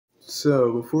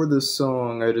So, before this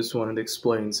song, I just wanted to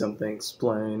explain something.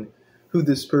 Explain who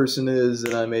this person is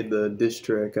that I made the diss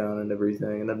track on and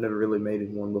everything, and I've never really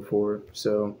made one before.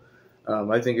 So,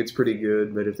 I think it's pretty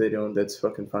good, but if they don't, that's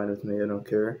fucking fine with me. I don't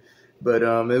care. But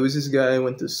it was this guy I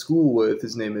went to school with.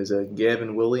 His name is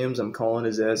Gavin Williams. I'm calling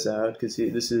his ass out because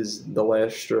this is the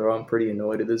last straw. I'm pretty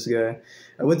annoyed at this guy.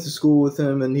 I went to school with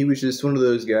him, and he was just one of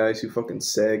those guys who fucking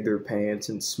sag their pants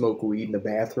and smoke weed in the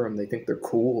bathroom. They think they're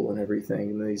cool and everything.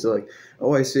 And then he's like,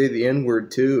 "Oh, I say the N word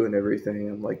too and everything."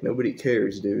 I'm like, nobody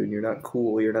cares, dude. You're not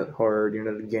cool. You're not hard.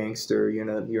 You're not a gangster.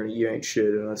 You ain't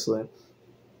shit, honestly.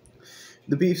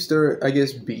 The beef start. I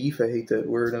guess beef. I hate that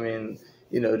word. I mean,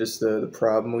 just the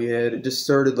problem we had. It just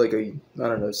started like I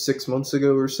don't know, 6 months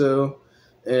ago or so.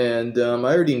 And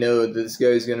I already know that this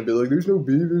guy's gonna be like, "There's no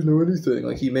beef, there's no anything."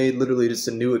 Like he made literally just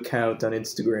a new account on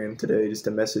Instagram today just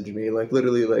to message me. Like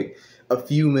literally like a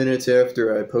few minutes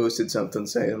after I posted something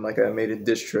saying like I made a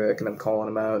diss track and I'm calling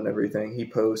him out and everything, he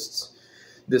posts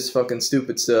this fucking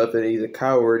stupid stuff, and he's a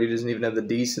coward. He doesn't even have the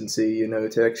decency,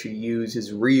 to actually use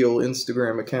his real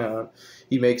Instagram account.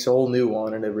 He makes a whole new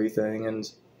one and everything, and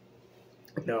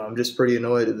I'm just pretty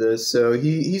annoyed at this. So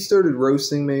he started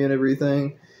roasting me and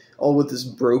everything, all with this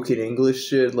broken English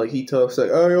shit. Like he talks like,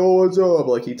 "Hey, yo, what's up?"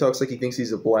 Like he talks like he thinks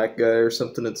he's a black guy or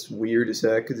something. That's weird as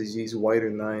heck because he's whiter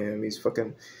than I am. He's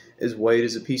fucking as white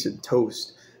as a piece of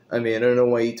toast. I mean, I don't know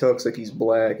why he talks like he's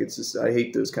black. It's just I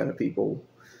hate those kind of people.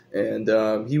 And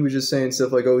he was just saying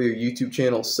stuff like, "Oh, your YouTube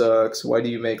channel sucks. Why do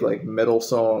you make like metal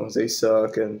songs? They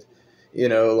suck." And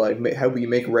like how you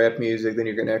make rap music, then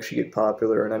you're gonna actually get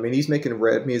popular. And I mean, he's making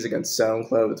rap music on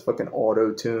SoundCloud with fucking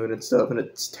auto tune and stuff, and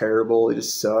it's terrible. It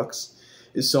just sucks.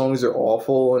 His songs are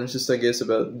awful, and it's just I guess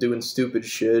about doing stupid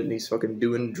shit, and he's fucking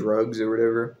doing drugs or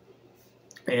whatever.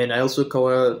 And I also call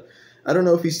out. I don't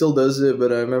know if he still does it,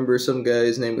 but I remember some guy,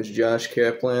 his name was Josh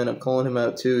Kaplan. I'm calling him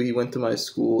out too. He went to my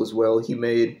school as well. He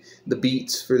made the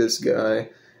beats for this guy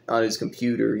on his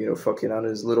computer, fucking on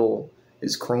his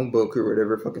Chromebook or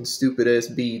whatever, fucking stupid ass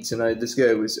beats. And this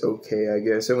guy was okay, I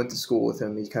guess. I went to school with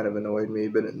him. He kind of annoyed me,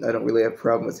 but I don't really have a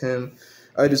problem with him.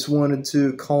 I just wanted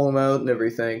to call him out and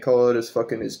everything. Call out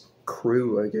his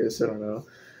crew, I guess. I don't know.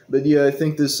 But yeah, I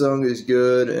think this song is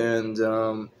good,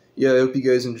 and yeah, I hope you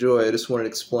guys enjoy. I just wanted to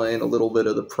explain a little bit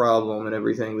of the problem and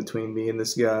everything between me and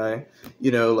this guy.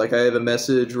 Like I have a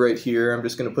message right here. I'm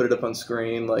just going to put it up on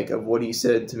screen, like of what he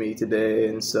said to me today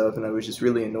and stuff, and I was just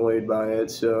really annoyed by it,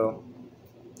 so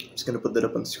I'm just going to put that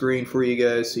up on screen for you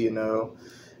guys so you know.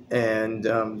 And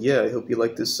yeah, I hope you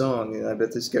like this song. And I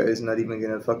bet this guy is not even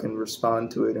going to fucking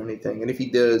respond to it or anything. And if he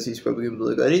does, he's probably going to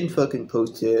be like, "I didn't fucking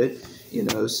post it,"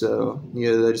 so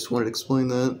yeah, I just wanted to explain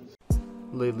that.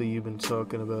 Lately you've been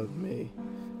talking about me.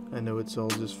 I know it's all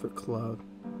just for clout,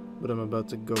 but I'm about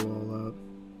to go all out.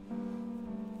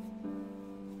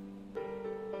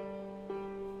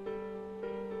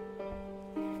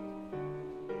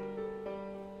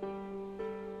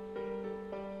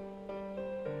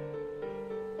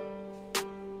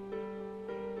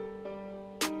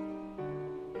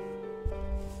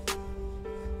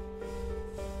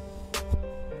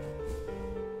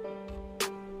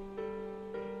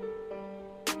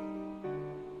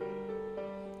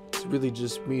 It's really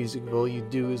just music if all you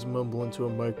do is mumble into a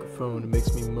microphone. It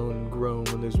makes me moan and groan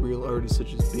when there's real artists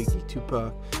such as Biggie,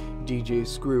 Tupac, DJ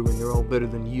Screw, and they're all better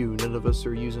than you. None of us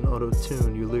are using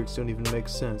auto-tune. Your lyrics don't even make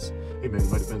sense. Hey man, in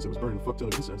my defense, I was burning fuck ton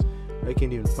of incense. I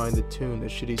can't even find the tune.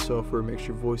 That shitty software makes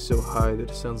your voice so high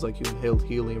that it sounds like you inhaled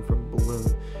helium from a balloon.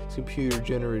 This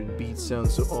computer-generated beat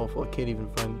sounds so awful I can't even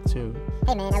find the tune.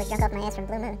 Hey man, I was drunk off my ass from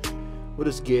Blue Moon. What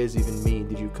does gas even mean?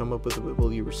 Did you come up with it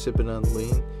while you were sipping on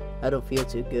lean? I don't feel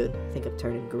too good. I think I'm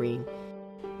turning green.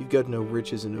 You've got no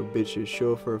riches and no bitches.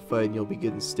 Show up for a fight and you'll be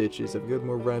getting stitches. I've got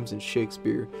more rhymes than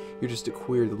Shakespeare. You're just a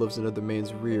queer that loves another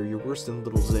man's rear. You're worse than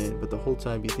Little Xan, but the whole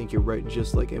time you think you're writing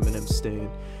just like Eminem's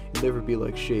Stan. You'll never be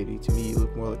like Shady. To me, you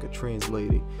look more like a trans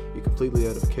lady. You're completely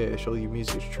out of cash. All your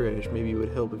music's trash. Maybe it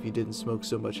would help if you didn't smoke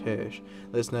so much hash.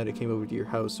 Last night I came over to your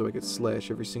house so I could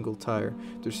slash every single tire.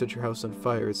 To set your house on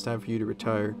fire, it's time for you to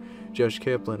retire. Josh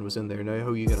Kaplan was in there. Now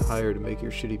who you gonna hire to make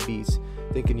your shitty beats?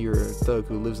 Thinking you're a thug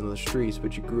who lives in the streets,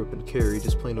 but you grew up in Cary,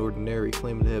 just plain ordinary,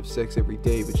 claiming to have sex every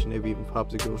day, but you never even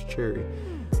popped a girl's cherry.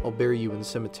 I'll bury you in the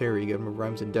cemetery. Got more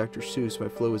rhymes than Dr. Seuss. My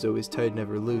flow is always tight,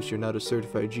 never loose. You're not a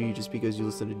certified G just because you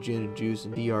listen to gin and juice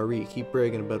and DRE. Keep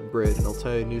bragging about bread, and I'll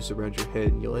tie a noose around your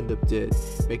head, and you'll end up dead.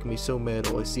 Making me so mad,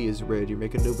 all I see is red. You're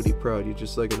making nobody proud. You're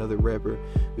just like another rapper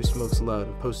who smokes loud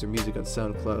and posts their music on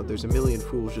SoundCloud. There's a million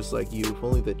fools just like you. If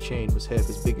only that chain was half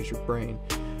as big as your brain.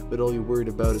 but all you're worried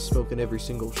about is smoking every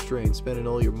single strain, spending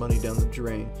all your money down the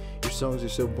drain. Your songs are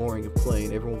so boring and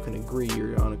plain, everyone can agree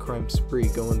you're on a crime spree,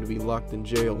 going to be locked in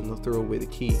jail and they'll throw away the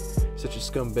key. Such a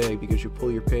scumbag because you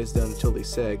pull your pants down until they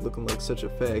sag, looking like such a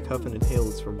fag, huffing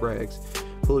inhalants from brags.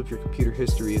 Pull up your computer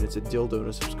history and it's a dildo and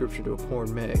a subscription to a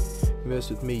porn mag. If you mess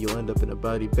with me, you'll end up in a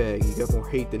body bag. You got more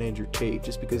hate than Andrew Tate.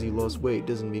 Just because you lost weight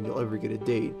doesn't mean you'll ever get a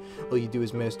date. All you do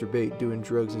is masturbate, doing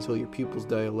drugs until your pupils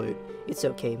dilate. It's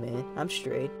okay, man. I'm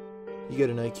straight. You got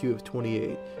an IQ of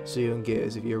 28, so young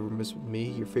guys, if you ever mess with me,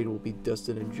 your fate will be dust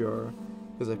in a jar.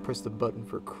 Because I pressed the button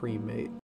for cremate.